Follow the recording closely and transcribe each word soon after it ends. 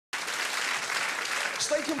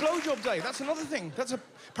Steak and blowjob day, that's another thing. That's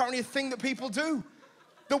apparently a thing that people do.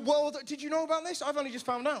 The world, did you know about this? I've only just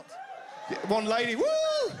found out. One lady, woo!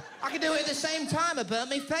 I can do it at the same time. I burnt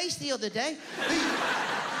my face the other day.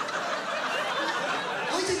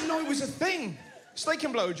 I didn't know it was a thing. Steak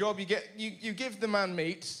and blowjob, you give the man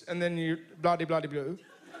meat, and then you bloody-bloody-blue.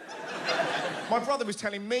 My brother was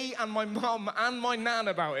telling me and my mum and my nan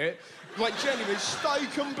about it. Like, genuinely,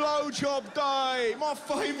 steak and blowjob day, my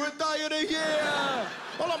favourite day of the year.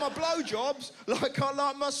 I like my blowjobs like I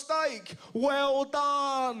like my steak. Well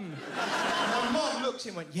done. My mum looked at him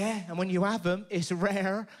and went, yeah, and when you have them, it's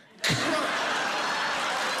rare.